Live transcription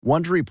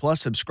Wondery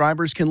Plus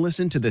subscribers can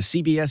listen to the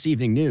CBS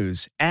Evening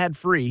News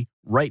ad-free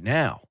right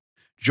now.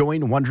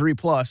 Join Wondery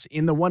Plus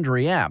in the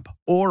Wondery app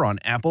or on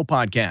Apple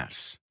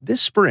Podcasts.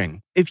 This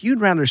spring, if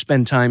you'd rather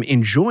spend time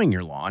enjoying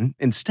your lawn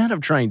instead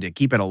of trying to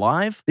keep it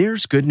alive,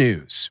 there's good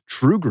news.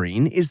 True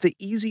Green is the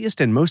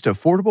easiest and most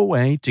affordable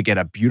way to get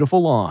a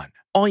beautiful lawn.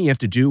 All you have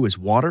to do is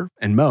water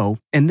and mow,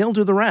 and they'll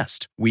do the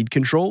rest. Weed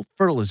control,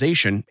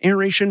 fertilization,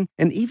 aeration,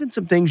 and even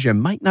some things you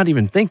might not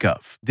even think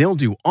of. They'll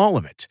do all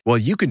of it, while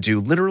you can do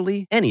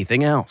literally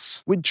anything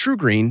else. With True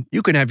Green,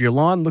 you can have your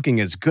lawn looking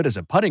as good as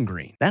a putting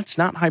green. That's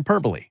not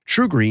hyperbole.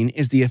 True Green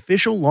is the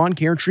official lawn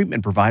care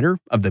treatment provider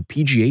of the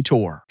PGA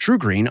Tour. True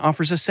Green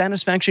offers a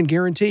satisfaction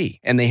guarantee,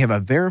 and they have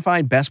a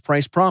verified best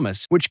price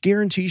promise, which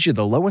guarantees you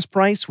the lowest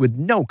price with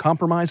no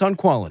compromise on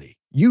quality.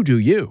 You do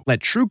you. Let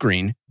True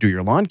Green do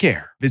your lawn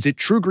care. Visit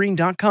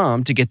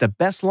truegreen.com to get the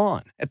best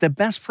lawn at the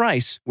best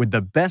price with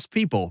the best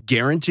people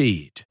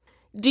guaranteed.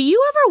 Do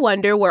you ever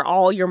wonder where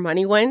all your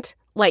money went?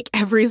 Like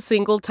every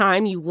single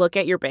time you look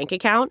at your bank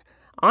account?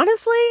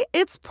 Honestly,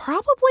 it's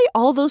probably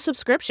all those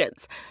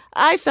subscriptions.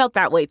 I felt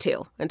that way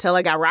too, until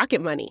I got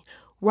Rocket Money.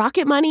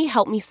 Rocket Money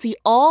helped me see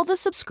all the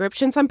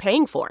subscriptions I'm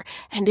paying for,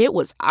 and it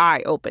was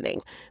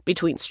eye-opening.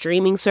 Between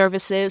streaming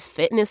services,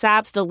 fitness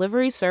apps,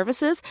 delivery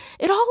services,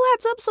 it all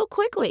adds up so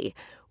quickly.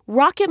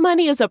 Rocket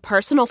Money is a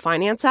personal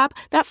finance app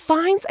that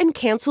finds and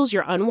cancels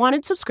your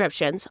unwanted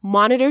subscriptions,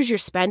 monitors your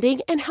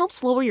spending, and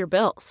helps lower your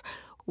bills.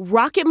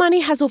 Rocket Money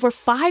has over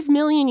 5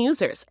 million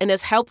users and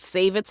has helped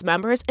save its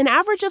members an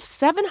average of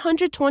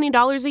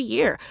 $720 a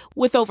year,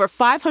 with over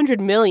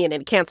 500 million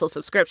in canceled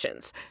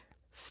subscriptions.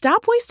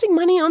 Stop wasting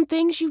money on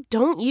things you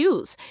don't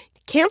use.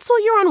 Cancel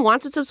your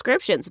unwanted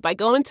subscriptions by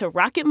going to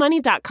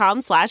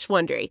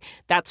rocketmoney.com/Wondery.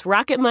 That's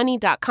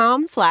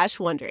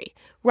rocketmoney.com/Wondery.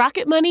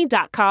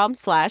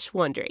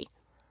 rocketmoney.com/Wondery.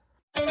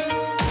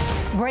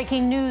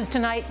 Breaking news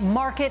tonight,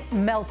 market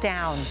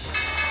meltdown.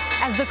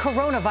 As the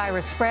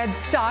coronavirus spreads,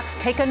 stocks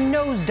take a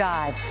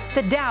nosedive.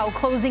 The Dow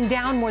closing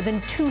down more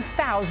than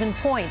 2,000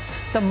 points,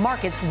 the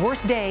market's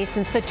worst day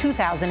since the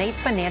 2008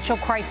 financial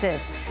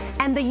crisis.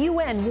 And the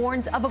UN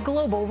warns of a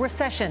global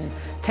recession.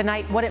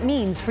 Tonight, what it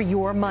means for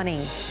your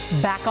money.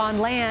 Back on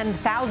land,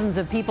 thousands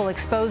of people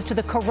exposed to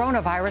the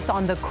coronavirus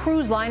on the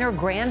cruise liner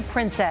Grand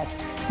Princess,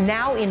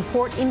 now in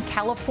port in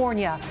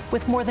California,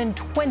 with more than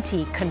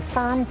 20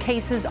 confirmed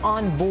cases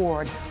on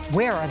board.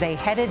 Where are they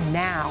headed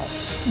now?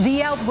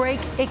 The outbreak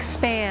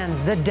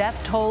expands. The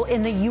death toll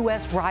in the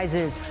U.S.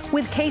 rises,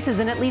 with cases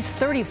in at least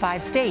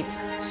 35 states.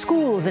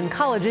 Schools and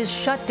colleges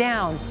shut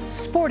down.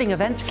 Sporting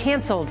events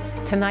canceled.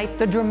 Tonight,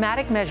 the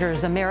dramatic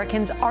measures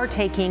Americans are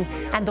taking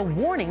and the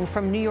warning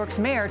from New York's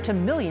mayor to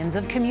millions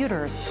of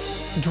commuters.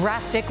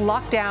 Drastic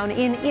lockdown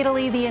in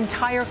Italy. The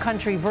entire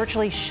country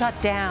virtually shut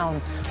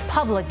down.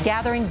 Public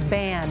gatherings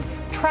banned.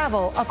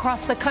 Travel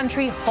across the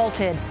country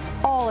halted,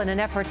 all in an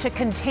effort to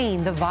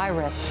contain the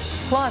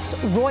virus. Plus,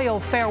 royal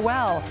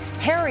farewell.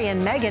 Harry and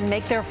Meghan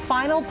make their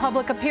final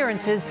public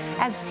appearances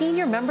as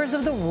senior members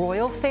of the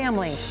royal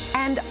family.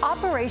 And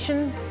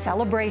Operation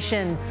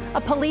Celebration.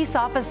 A police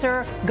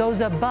officer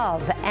goes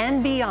above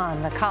and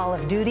beyond the call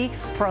of duty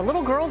for a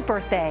little girl's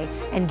birthday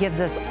and gives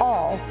us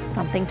all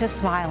something to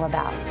smile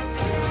about.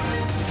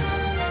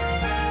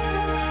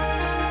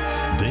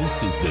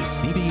 This is the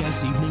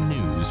CBS Evening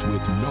News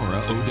with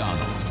Norah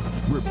O'Donnell,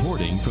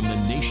 reporting from the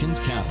nation's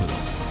capital.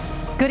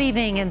 Good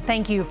evening, and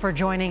thank you for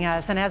joining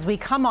us. And as we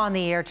come on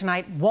the air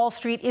tonight, Wall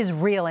Street is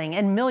reeling,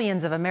 and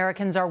millions of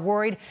Americans are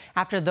worried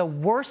after the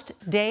worst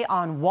day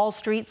on Wall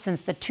Street since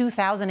the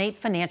 2008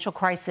 financial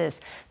crisis.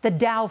 The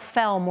Dow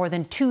fell more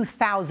than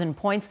 2,000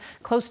 points,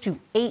 close to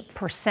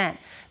 8%.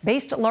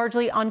 Based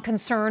largely on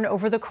concern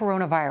over the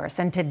coronavirus.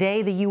 And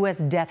today, the U.S.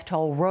 death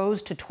toll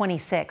rose to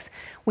 26.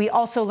 We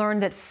also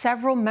learned that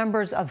several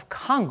members of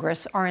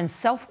Congress are in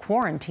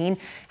self-quarantine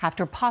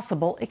after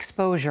possible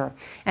exposure.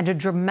 And a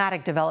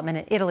dramatic development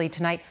in Italy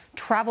tonight.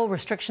 Travel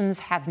restrictions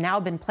have now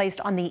been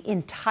placed on the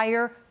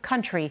entire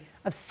country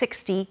of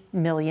 60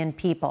 million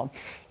people.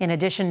 In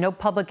addition, no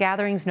public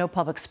gatherings, no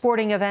public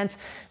sporting events.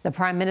 The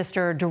prime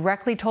minister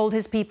directly told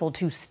his people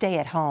to stay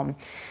at home.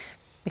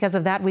 Because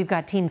of that, we've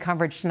got team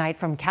coverage tonight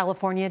from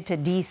California to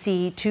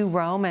D.C. to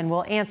Rome, and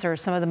we'll answer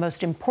some of the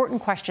most important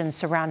questions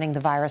surrounding the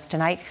virus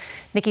tonight.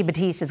 Nikki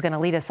Batiste is going to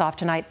lead us off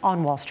tonight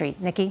on Wall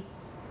Street. Nikki?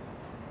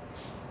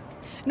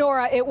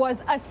 Norah, it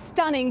was a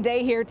stunning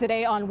day here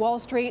today on Wall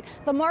Street.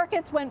 The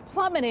markets went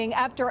plummeting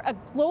after a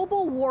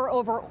global war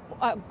over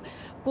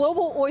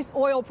global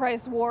oil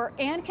price war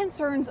and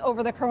concerns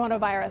over the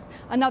coronavirus.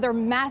 Another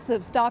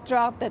massive stock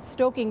drop that's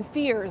stoking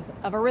fears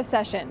of a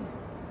recession.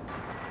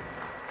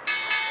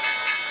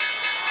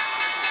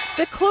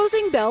 The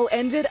closing bell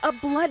ended a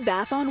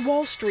bloodbath on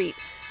Wall Street.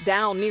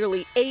 Down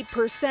nearly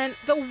 8%,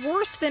 the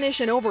worst finish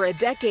in over a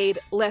decade,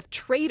 left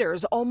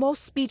traders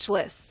almost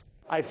speechless.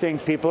 I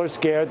think people are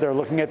scared. They're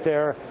looking at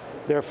their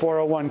their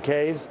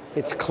 401ks.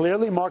 It's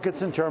clearly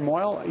markets in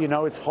turmoil.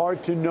 It's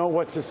hard to know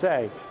what to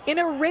say. In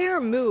a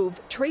rare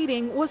move,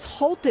 trading was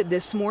halted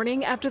this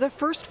morning after the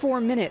first 4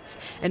 minutes.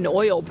 An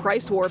oil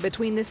price war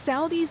between the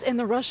Saudis and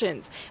the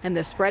Russians and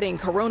the spreading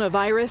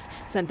coronavirus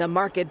sent the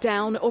market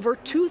down over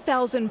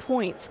 2,000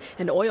 points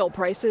and oil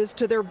prices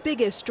to their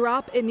biggest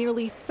drop in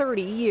nearly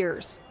 30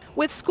 years.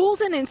 With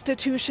schools and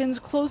institutions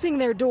closing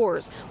their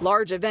doors,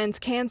 large events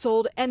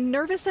canceled, and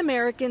nervous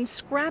Americans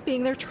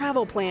scrapping their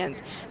travel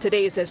plans,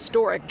 today's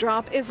historic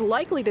drop is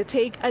likely to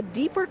take a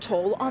deeper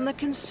toll on the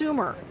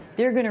consumer.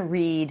 They're going to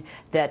read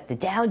that the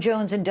Dow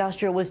Jones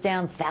Industrial was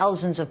down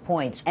thousands of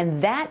points,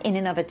 and that in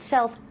and of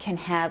itself can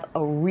have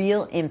a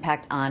real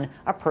impact on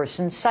a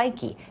person's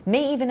psyche,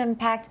 may even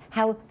impact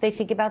how they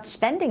think about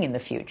spending in the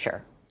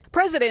future.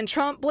 President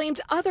Trump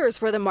blamed others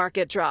for the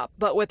market drop,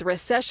 but with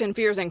recession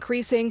fears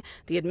increasing,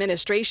 the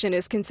administration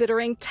is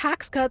considering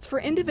tax cuts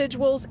for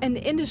individuals and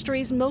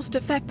industries most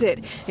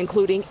affected,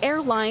 including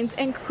airlines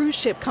and cruise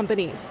ship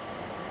companies.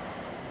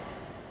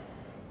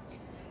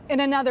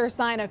 In another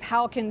sign of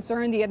how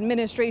concerned the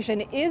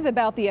administration is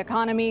about the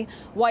economy,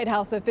 White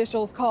House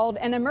officials called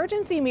an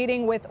emergency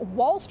meeting with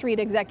Wall Street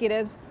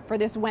executives for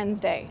this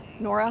Wednesday.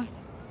 Norah?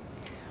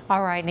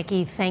 All right,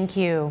 Nikki, thank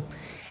you.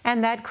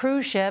 And that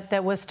cruise ship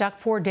that was stuck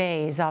for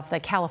days off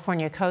the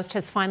California coast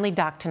has finally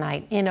docked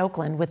tonight in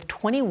Oakland with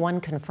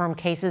 21 confirmed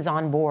cases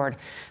on board.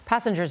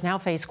 Passengers now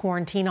face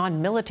quarantine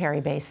on military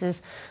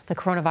bases. The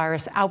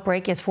coronavirus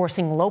outbreak is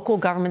forcing local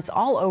governments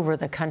all over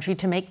the country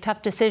to make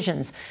tough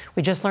decisions.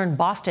 We just learned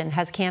Boston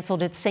has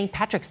canceled its St.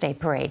 Patrick's Day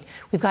parade.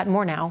 We've got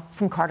more now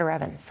from Carter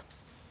Evans.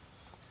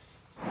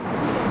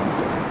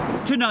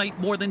 Tonight,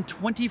 more than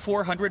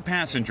 2,400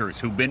 passengers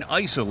who've been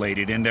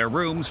isolated in their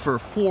rooms for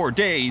 4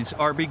 days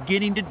are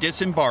beginning to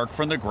disembark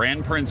from the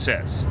Grand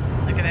Princess.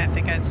 Look at that,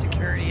 they got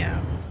security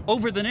out.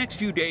 Over the next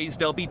few days,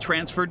 they'll be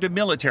transferred to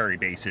military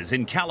bases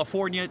in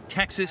California,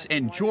 Texas,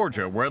 and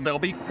Georgia, where they'll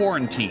be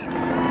quarantined.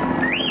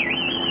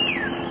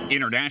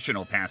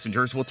 International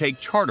passengers will take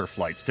charter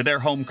flights to their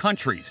home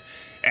countries.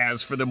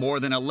 As for the more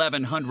than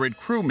 1,100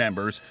 crew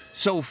members,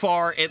 so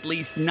far at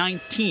least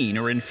 19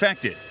 are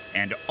infected,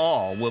 and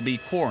all will be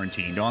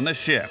quarantined on the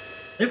ship.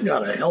 They've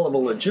got a hell of a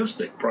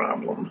logistic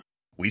problem.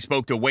 We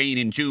spoke to Wayne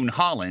in June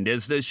Holland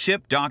as the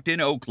ship docked in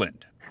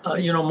Oakland.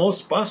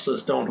 Most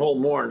buses don't hold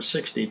more than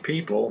 60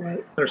 people.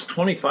 Right. There's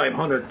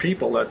 2,500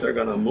 people that they're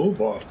going to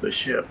move off the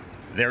ship.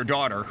 Their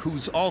daughter,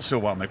 who's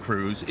also on the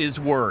cruise, is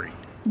worried.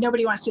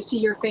 Nobody wants to see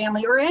your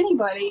family or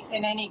anybody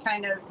in any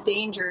kind of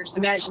dangers.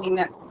 Imagining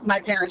that my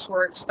parents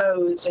were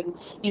exposed and,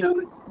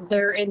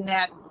 they're in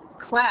that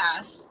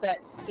class that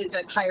is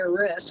at higher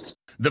risk.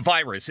 The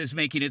virus is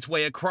making its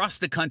way across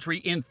the country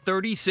in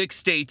 36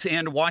 states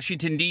and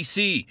Washington,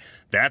 D.C.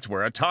 That's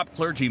where a top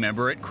clergy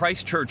member at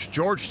Christ Church,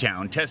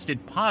 Georgetown,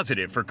 tested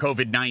positive for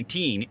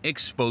COVID-19,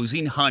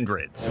 exposing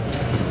hundreds.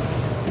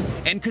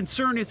 And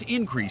concern is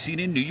increasing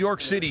in New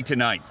York City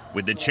tonight,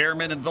 with the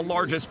chairman of the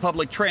largest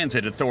public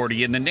transit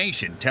authority in the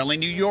nation telling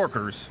New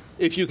Yorkers,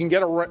 if you can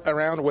get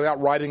around without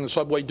riding the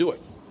subway, do it.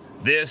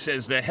 This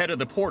as the head of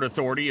the Port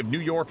Authority of New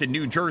York and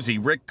New Jersey,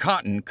 Rick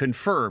Cotton,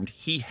 confirmed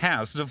he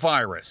has the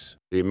virus.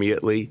 He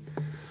immediately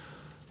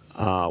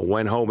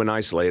went home and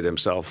isolated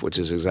himself, which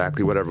is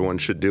exactly what everyone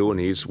should do, and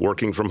he's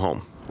working from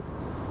home.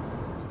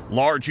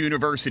 Large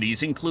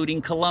universities,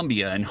 including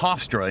Columbia and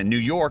Hofstra in New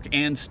York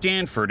and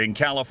Stanford in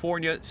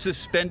California,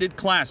 suspended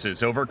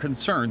classes over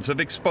concerns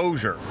of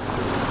exposure.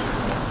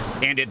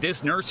 And at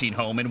this nursing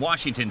home in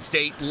Washington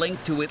state,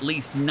 linked to at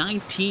least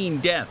 19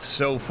 deaths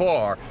so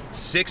far,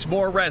 6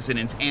 more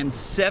residents and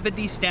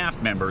 70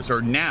 staff members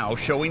are now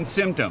showing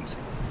symptoms.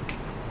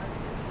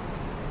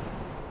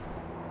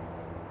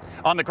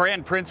 On the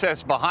Grand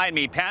Princess behind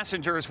me,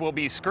 passengers will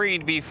be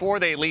screened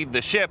before they leave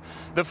the ship.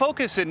 The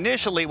focus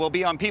initially will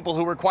be on people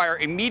who require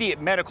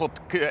immediate medical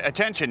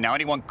attention. Now,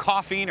 anyone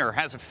coughing or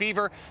has a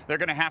fever, they're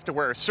going to have to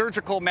wear a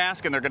surgical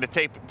mask, and they're going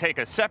to take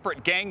a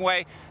separate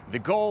gangway. The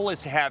goal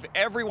is to have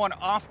everyone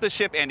off the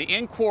ship and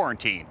in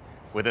quarantine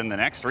within the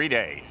next 3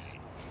 days.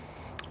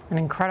 An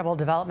incredible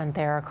development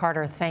there,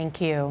 Carter.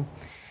 Thank you.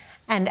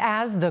 And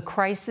as the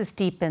crisis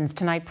deepens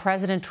tonight,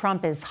 President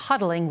Trump is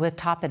huddling with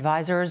top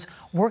advisors,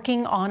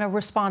 working on a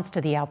response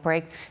to the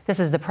outbreak. This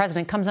as the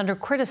president comes under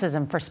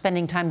criticism for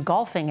spending time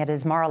golfing at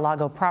his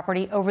Mar-a-Lago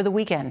property over the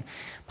weekend.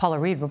 Paula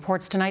Reed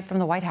reports tonight from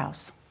the White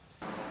House.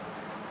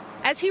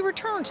 As he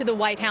returned to the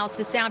White House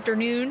this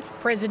afternoon,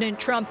 President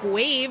Trump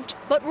waved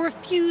but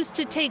refused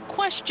to take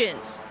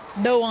questions.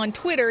 Though on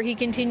Twitter, he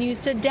continues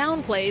to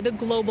downplay the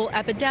global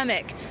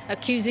epidemic,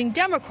 accusing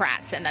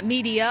Democrats and the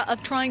media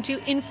of trying to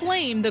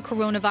inflame the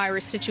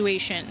coronavirus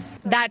situation.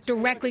 That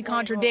directly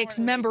contradicts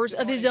members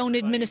of his own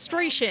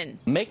administration.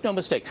 Make no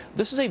mistake,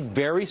 this is a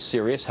very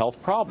serious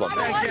health problem.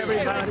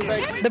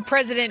 The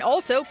president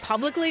also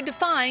publicly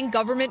defying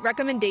government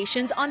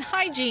recommendations on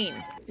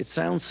hygiene. It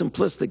sounds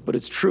simplistic, but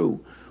it's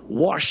true.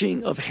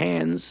 Washing of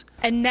hands.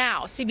 And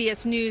now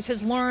CBS News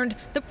has learned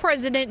the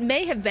president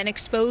may have been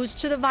exposed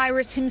to the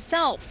virus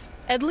himself.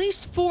 At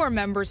least 4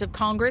 members of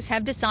Congress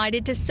have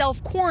decided to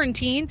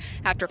self-quarantine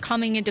after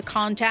coming into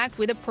contact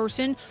with a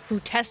person who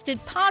tested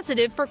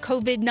positive for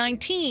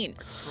COVID-19.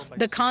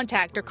 The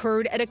contact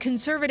occurred at a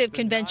conservative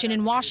convention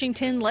in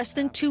Washington less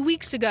than 2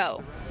 weeks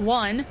ago.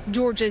 One,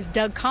 Georgia's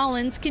Doug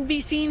Collins, can be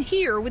seen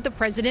here with the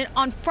president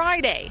on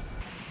Friday.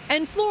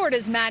 And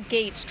Florida's Matt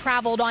Gaetz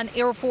traveled on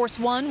Air Force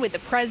One with the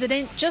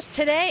president just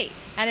today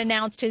and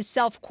announced his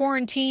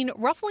self-quarantine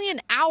roughly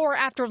an hour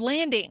after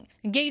landing.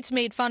 Gaetz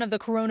made fun of the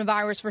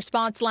coronavirus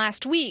response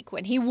last week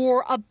when he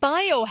wore a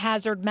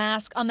biohazard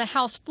mask on the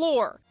House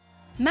floor.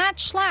 Matt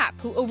Schlapp,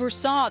 who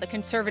oversaw the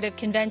conservative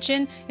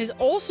convention, is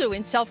also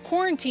in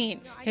self-quarantine.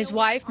 His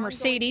wife,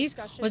 Mercedes,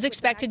 was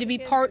expected to be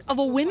part of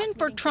a Women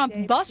for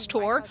Trump bus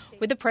tour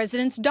with the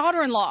president's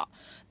daughter-in-law.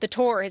 The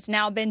tour has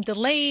now been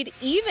delayed,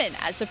 even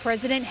as the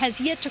president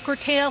has yet to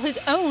curtail his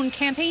own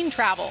campaign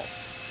travel.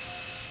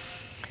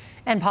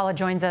 And Paula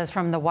joins us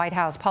from the White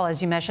House. Paula,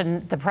 as you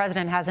mentioned, the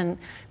president hasn't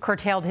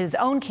curtailed his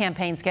own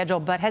campaign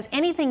schedule, but has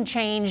anything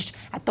changed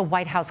at the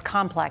White House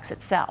complex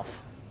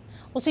itself?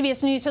 Well,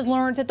 CBS News has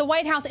learned that the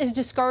White House is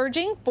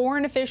discouraging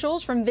foreign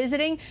officials from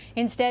visiting,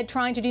 instead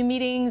trying to do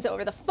meetings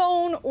over the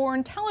phone or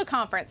in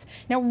teleconference.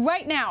 Now,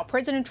 right now,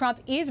 President Trump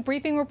is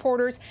briefing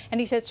reporters, and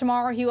he says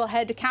tomorrow he will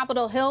head to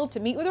Capitol Hill to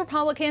meet with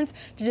Republicans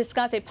to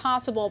discuss a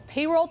possible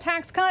payroll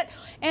tax cut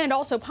and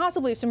also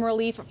possibly some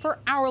relief for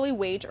hourly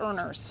wage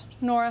earners.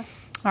 Norah.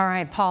 All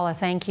right, Paula,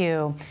 thank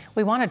you.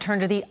 We want to turn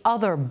to the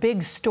other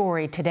big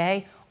story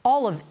today.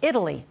 All of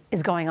Italy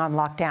is going on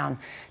lockdown.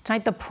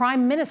 Tonight, the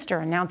prime minister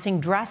announcing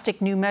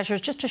drastic new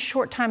measures just a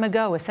short time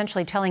ago,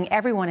 essentially telling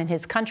everyone in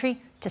his country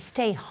to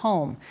stay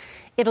home.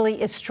 Italy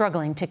is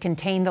struggling to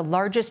contain the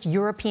largest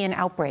European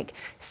outbreak.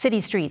 City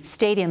streets,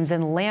 stadiums,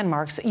 and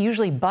landmarks,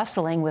 usually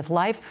bustling with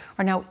life,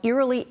 are now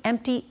eerily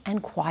empty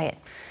and quiet.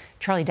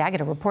 Charlie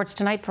D'Agata reports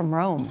tonight from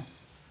Rome.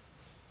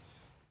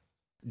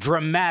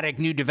 Dramatic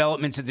new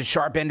developments at the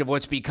sharp end of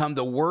what's become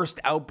the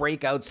worst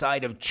outbreak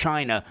outside of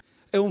China.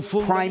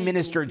 Prime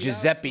Minister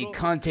Giuseppe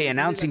Conte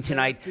announcing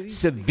tonight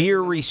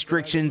severe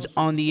restrictions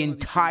on the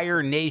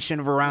entire nation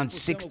of around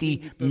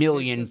 60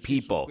 million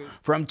people.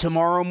 From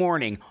tomorrow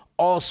morning,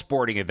 all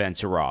sporting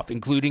events are off,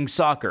 including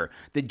soccer.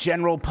 The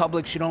general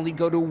public should only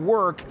go to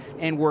work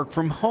and work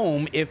from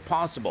home if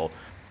possible.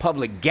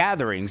 Public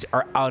gatherings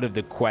are out of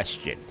the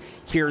question.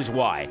 Here's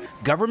why.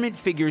 Government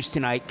figures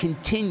tonight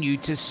continue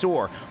to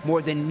soar.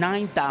 More than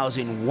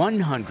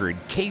 9,100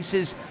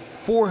 cases,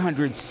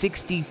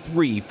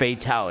 463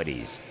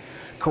 fatalities.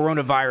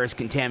 Coronavirus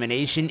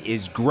contamination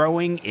is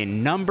growing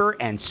in number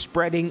and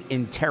spreading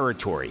in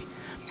territory.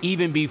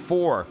 Even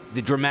before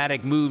the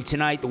dramatic move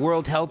tonight, the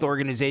World Health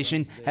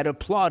Organization had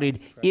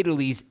applauded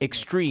Italy's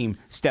extreme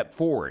step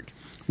forward.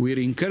 We're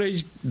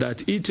encouraged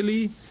that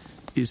Italy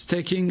is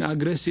taking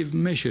aggressive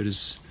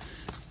measures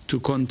to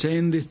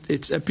contain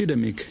its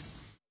epidemic.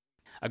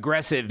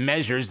 Aggressive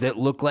measures that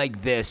look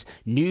like this.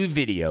 New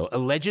video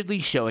allegedly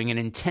showing an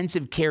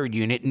intensive care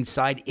unit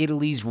inside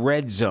Italy's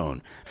red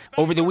zone.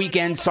 Over the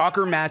weekend,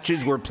 soccer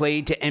matches were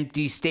played to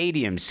empty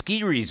stadiums,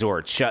 ski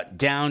resorts shut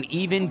down,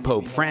 even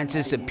Pope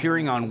Francis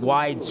appearing on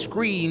wide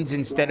screens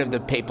instead of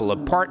the papal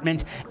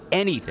apartment.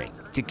 Anything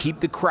to keep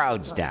the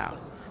crowds down.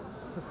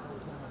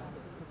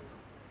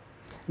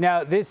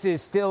 Now, this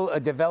is still a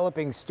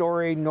developing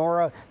story.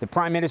 Norah, the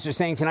prime minister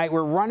saying tonight,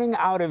 we're running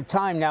out of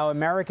time. Now,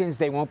 Americans,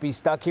 they won't be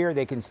stuck here.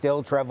 They can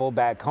still travel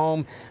back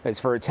home. As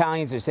for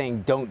Italians, they're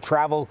saying don't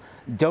travel.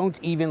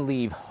 Don't even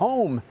leave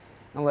home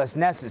unless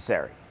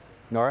necessary.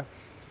 Norah?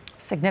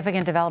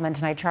 Significant development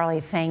tonight, Charlie.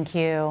 Thank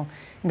you.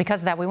 And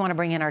because of that, we want to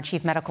bring in our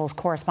chief medical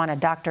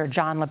correspondent, Dr.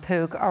 John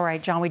LaPook. All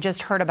right, John, we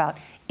just heard about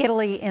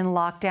Italy in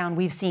lockdown.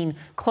 We've seen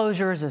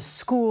closures of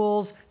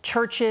schools,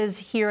 churches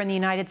here in the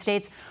United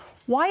States.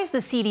 Why is the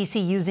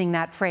CDC using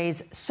that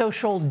phrase,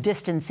 social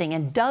distancing,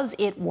 and does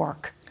it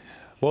work?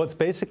 Well, it's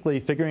basically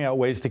figuring out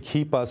ways to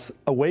keep us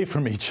away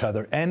from each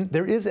other. And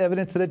there is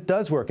evidence that it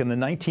does work. In the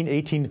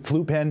 1918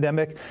 flu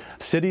pandemic,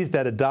 cities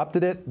that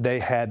adopted it, they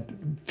had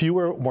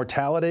fewer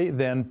mortality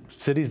than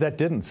cities that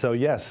didn't. So,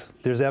 yes,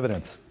 there's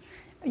evidence.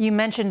 You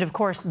mentioned, of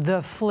course,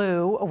 the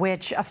flu,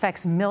 which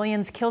affects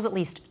millions, kills at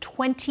least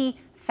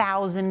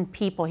 20,000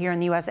 people here in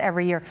the U.S.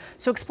 every year.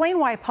 So explain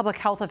why public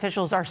health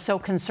officials are so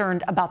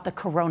concerned about the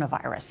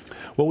coronavirus.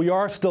 Well, we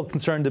are still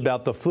concerned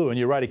about the flu, and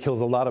you're right, it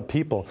kills a lot of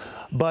people.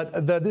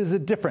 But there's a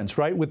difference,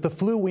 right? With the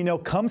flu, we know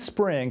come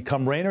spring,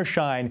 come rain or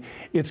shine,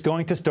 it's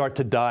going to start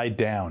to die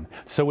down.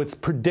 So it's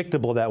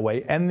predictable that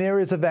way. And there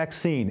is a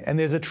vaccine, and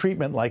there's a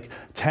treatment like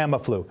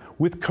Tamiflu.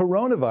 With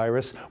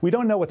coronavirus, we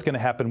don't know what's going to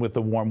happen with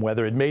the warm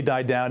weather. It may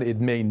die down, it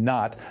may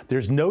not.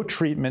 There's no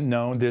treatment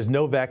known, there's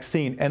no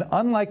vaccine. And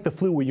unlike the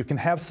flu, where you can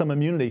have some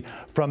immunity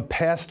from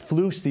past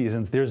flu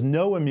seasons, there's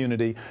no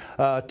immunity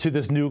to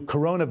this new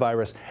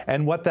coronavirus.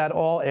 And what that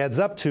all adds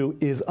up to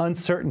is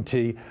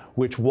uncertainty,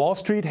 which Wall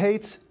Street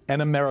hates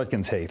and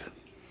Americans hate.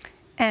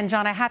 And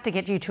John, I have to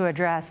get you to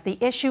address the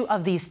issue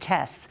of these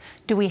tests.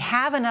 Do we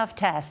have enough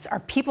tests? Are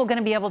people going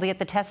to be able to get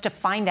the test to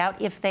find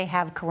out if they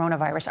have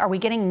coronavirus? Are we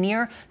getting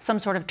near some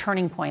sort of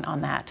turning point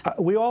on that?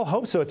 We all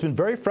hope so. It's been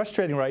very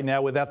frustrating right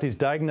now without these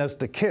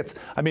diagnostic kits.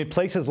 I mean,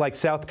 places like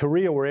South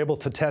Korea were able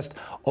to test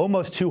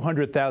almost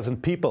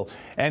 200,000 people.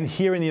 And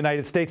here in the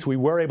United States, we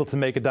were able to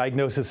make a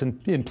diagnosis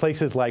in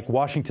places like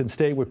Washington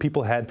State where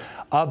people had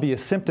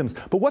obvious symptoms.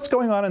 But what's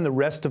going on in the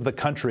rest of the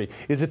country?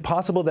 Is it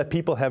possible that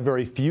people have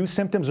very few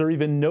symptoms or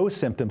even no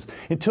symptoms?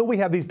 Until we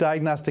have these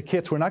diagnostic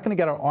kits, we're not going to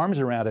get our arms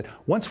around it.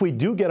 Once we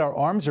do get our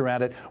arms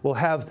around it, we'll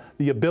have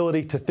the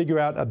ability to figure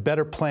out a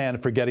better plan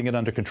for getting it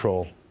under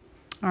control.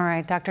 All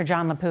right, Dr.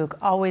 John LaPook,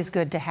 always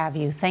good to have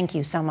you. Thank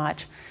you so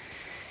much.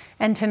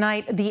 And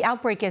tonight, the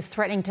outbreak is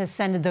threatening to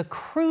send the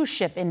cruise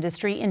ship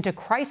industry into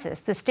crisis.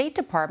 The State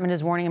Department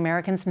is warning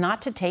Americans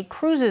not to take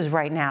cruises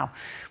right now.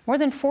 More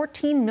than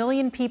 14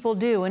 million people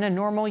do in a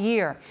normal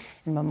year.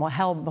 And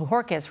Mahel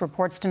Bojorquez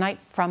reports tonight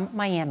from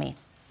Miami.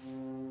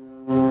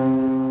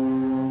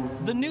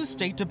 The new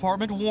State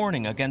Department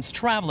warning against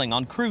traveling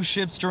on cruise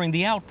ships during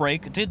the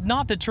outbreak did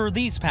not deter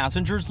these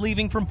passengers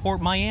leaving from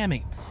Port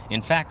Miami.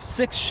 In fact,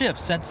 6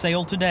 ships set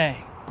sail today.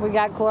 We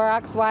got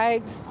Clorox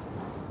wipes.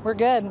 We're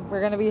good. We're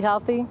going to be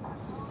healthy.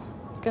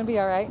 It's going to be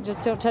all right.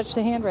 Just don't touch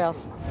the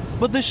handrails.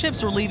 But the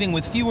ships are leaving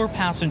with fewer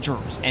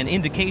passengers. An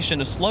indication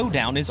a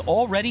slowdown is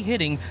already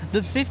hitting the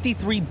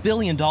 $53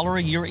 billion a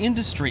year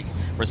industry,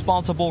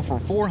 responsible for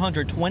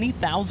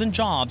 420,000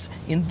 jobs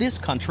in this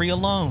country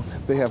alone.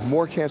 They have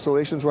more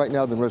cancellations right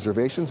now than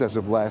reservations as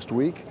of last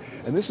week,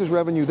 and this is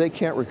revenue they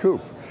can't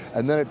recoup.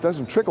 And then it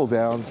doesn't trickle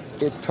down,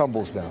 it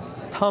tumbles down.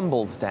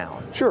 Tumbles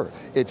down? Sure.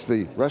 It's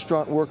the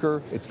restaurant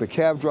worker, it's the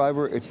cab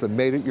driver, it's the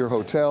maid at your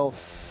hotel.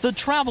 The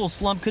travel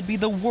slump could be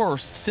the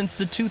worst since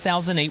the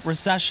 2008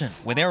 recession,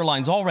 with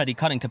airlines already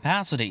cutting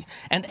capacity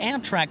and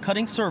Amtrak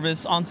cutting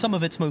service on some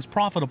of its most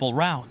profitable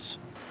routes.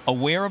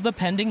 Aware of the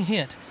pending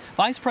hit,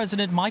 Vice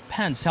President Mike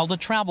Pence held a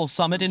travel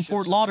summit in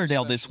Fort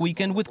Lauderdale this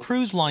weekend with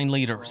cruise line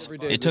leaders.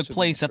 It took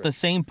place at the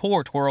same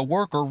port where a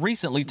worker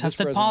recently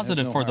tested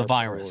positive for the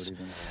virus.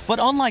 But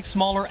unlike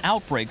smaller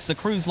outbreaks the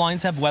cruise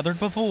lines have weathered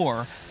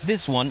before,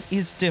 this one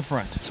is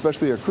different.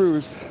 Especially a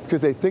cruise, because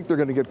they think they're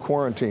going to get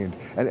quarantined,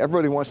 and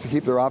everybody wants to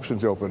keep their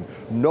options open.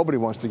 Nobody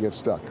wants to get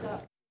stuck.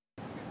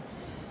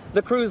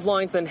 The cruise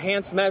line's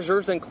enhanced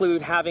measures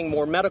include having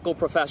more medical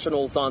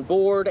professionals on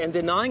board and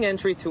denying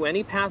entry to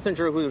any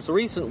passenger who's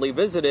recently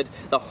visited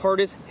the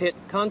hardest hit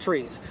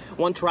countries.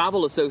 One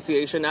travel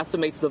association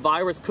estimates the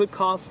virus could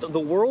cost the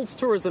world's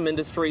tourism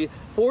industry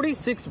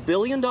 $46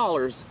 billion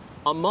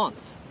a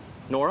month.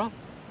 Norah?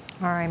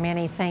 All right,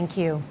 Manny, thank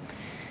you.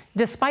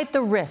 Despite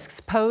the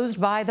risks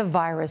posed by the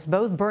virus,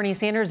 both Bernie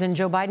Sanders and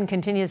Joe Biden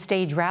continue to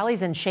stage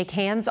rallies and shake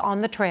hands on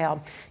the trail.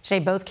 Today,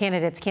 both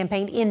candidates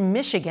campaigned in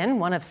Michigan,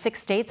 one of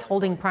 6 states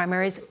holding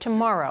primaries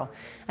tomorrow.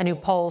 A new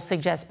poll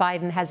suggests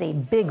Biden has a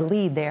big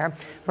lead there.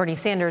 Bernie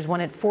Sanders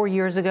won it 4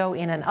 years ago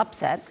in an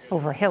upset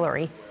over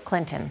Hillary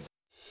Clinton.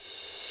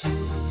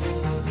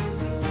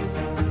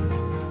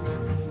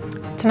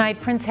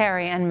 Tonight, Prince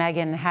Harry and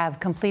Meghan have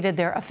completed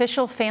their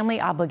official family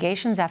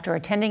obligations after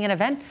attending an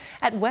event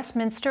at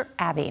Westminster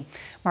Abbey.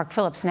 Mark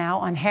Phillips now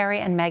on Harry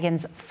and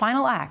Meghan's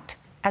final act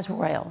as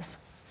royals.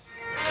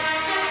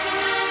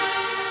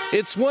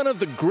 It's one of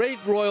the great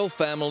royal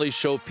family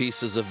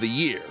showpieces of the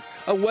year,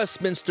 a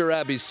Westminster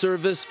Abbey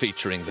service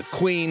featuring the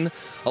Queen,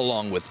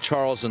 along with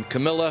Charles and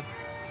Camilla,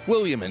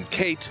 William and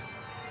Kate,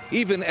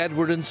 even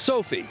Edward and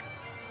Sophie.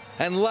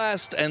 And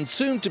last and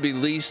soon to be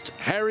least,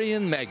 Harry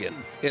and Meghan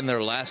in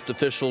their last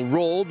official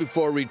role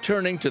before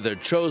returning to their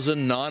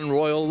chosen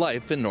non-royal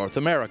life in North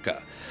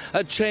America,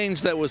 a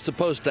change that was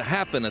supposed to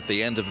happen at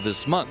the end of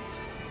this month.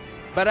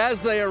 But as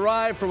they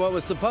arrived for what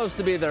was supposed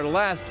to be their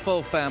last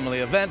full family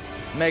event,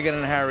 Meghan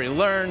and Harry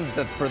learned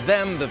that for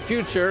them the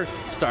future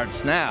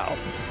starts now.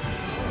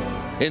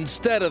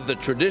 Instead of the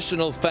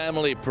traditional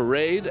family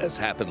parade, as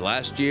happened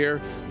last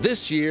year,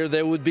 this year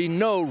there would be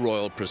no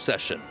royal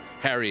procession.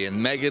 Harry and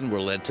Meghan were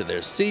led to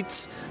their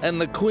seats, and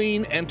the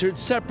Queen entered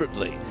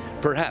separately,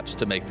 perhaps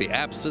to make the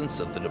absence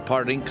of the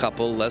departing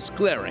couple less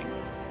glaring.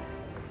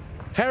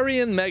 Harry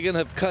and Meghan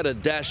have cut a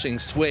dashing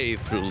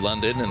swathe through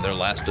London in their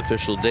last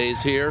official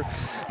days here.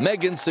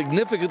 Meghan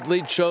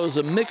significantly chose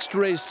a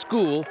mixed-race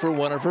school for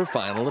one of her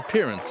final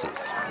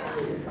appearances.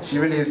 She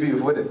really is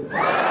beautiful, isn't it?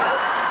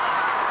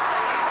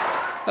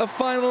 A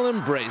final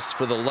embrace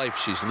for the life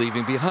she's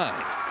leaving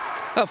behind.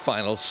 A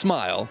final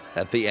smile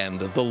at the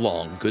end of the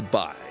long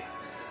goodbye.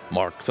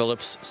 Mark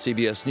Phillips,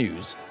 CBS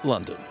News,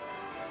 London.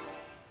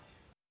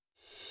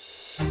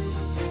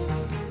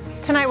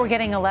 Tonight, we're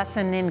getting a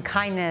lesson in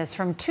kindness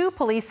from 2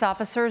 police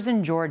officers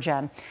in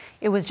Georgia.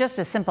 It was just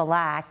a simple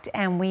act,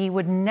 and we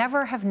would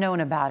never have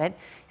known about it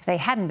if they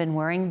hadn't been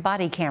wearing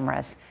body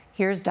cameras.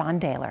 Here's Don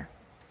Daler.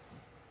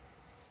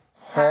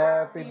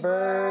 Happy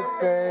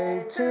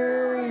birthday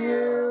to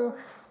you.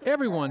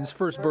 Everyone's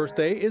first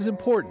birthday is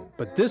important,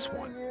 but this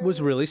one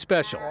was really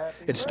special.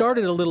 It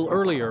started a little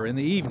earlier in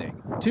the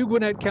evening. 2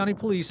 Gwinnett County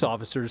police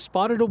officers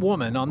spotted a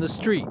woman on the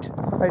street.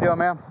 How you doing,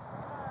 ma'am?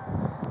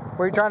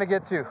 Where are you trying to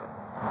get to? You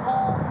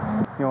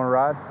want to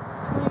ride?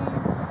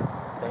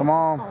 Please. Come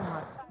on.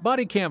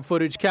 Body cam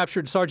footage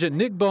captured Sergeant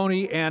Nick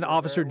Boney and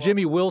Officer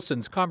Jimmy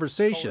Wilson's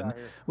conversation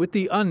with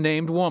the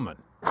unnamed woman.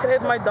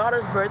 Today's my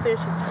daughter's birthday.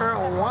 She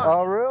turned 1.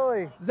 Oh,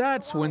 really?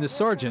 That's when the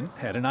sergeant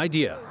had an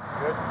idea.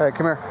 Hey,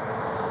 come here.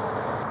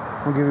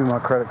 I'll give you my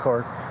credit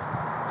card.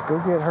 Go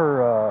get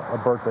her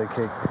a birthday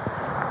cake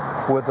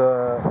with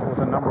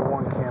a number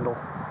 1 candle.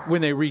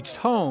 When they reached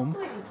home...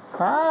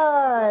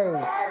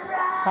 Hi!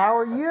 How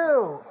are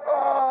you?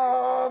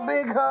 Oh,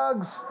 big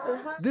hugs!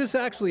 This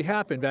actually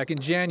happened back in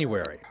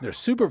January. Their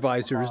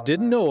supervisors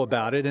didn't know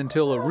about it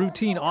until a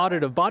routine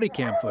audit of body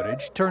cam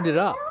footage turned it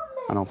up.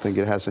 I don't think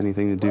it has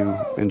anything to do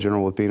in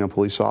general with being a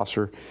police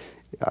officer.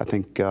 I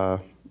think a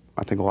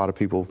lot of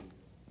people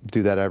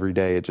do that every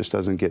day. It just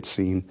doesn't get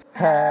seen.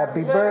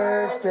 Happy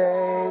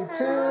birthday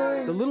to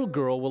you. The little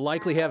girl will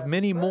likely have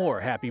many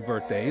more happy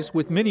birthdays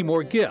with many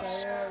more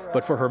gifts.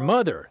 But for her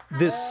mother,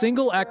 this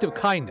single act of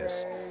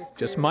kindness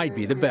just might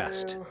be the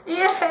best.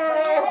 Yay!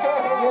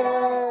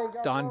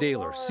 Don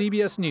Dahler,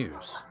 CBS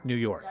News, New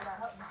York.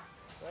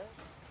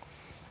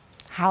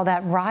 How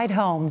that ride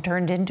home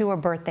turned into a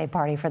birthday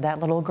party for that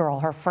little girl,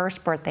 her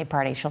first birthday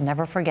party. She'll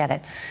never forget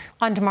it.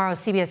 On tomorrow's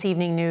CBS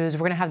Evening News,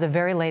 we're going to have the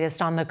very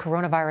latest on the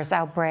coronavirus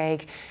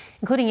outbreak,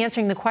 including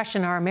answering the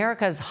question, are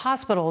America's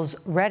hospitals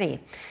ready?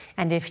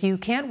 And if you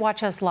can't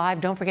watch us live,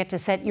 don't forget to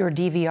set your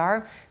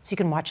DVR so you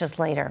can watch us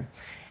later.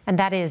 And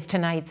that is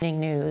tonight's Evening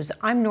News.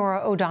 I'm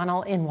Norah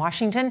O'Donnell in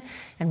Washington,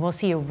 and we'll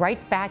see you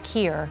right back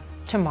here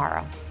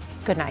tomorrow.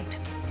 Good night.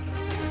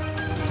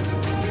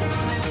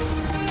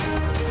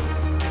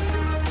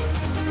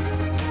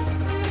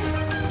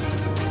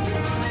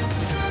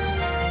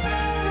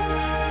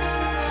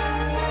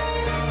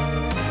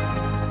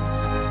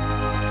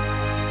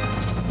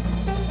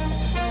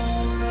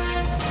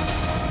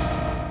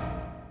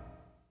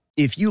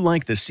 If you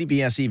like the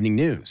CBS Evening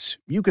News,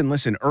 you can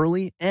listen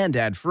early and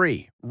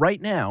ad-free right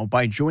now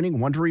by joining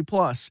Wondery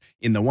Plus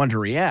in the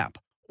Wondery app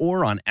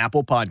or on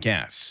Apple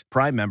Podcasts.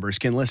 Prime members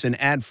can listen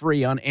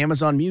ad-free on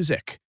Amazon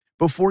Music.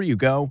 Before you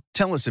go,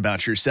 tell us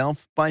about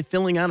yourself by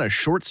filling out a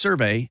short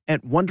survey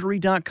at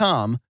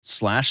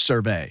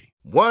Wondery.com/survey.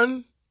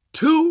 1,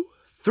 2,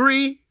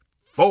 3,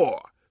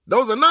 4.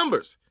 Those are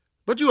numbers,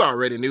 but you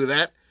already knew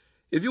that.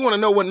 If you want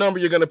to know what number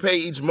you're going to pay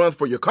each month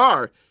for your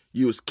car,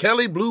 use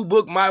Kelley Blue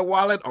Book My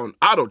Wallet on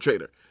Auto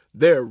Trader.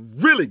 They're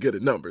really good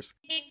at numbers.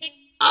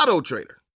 Auto Trader.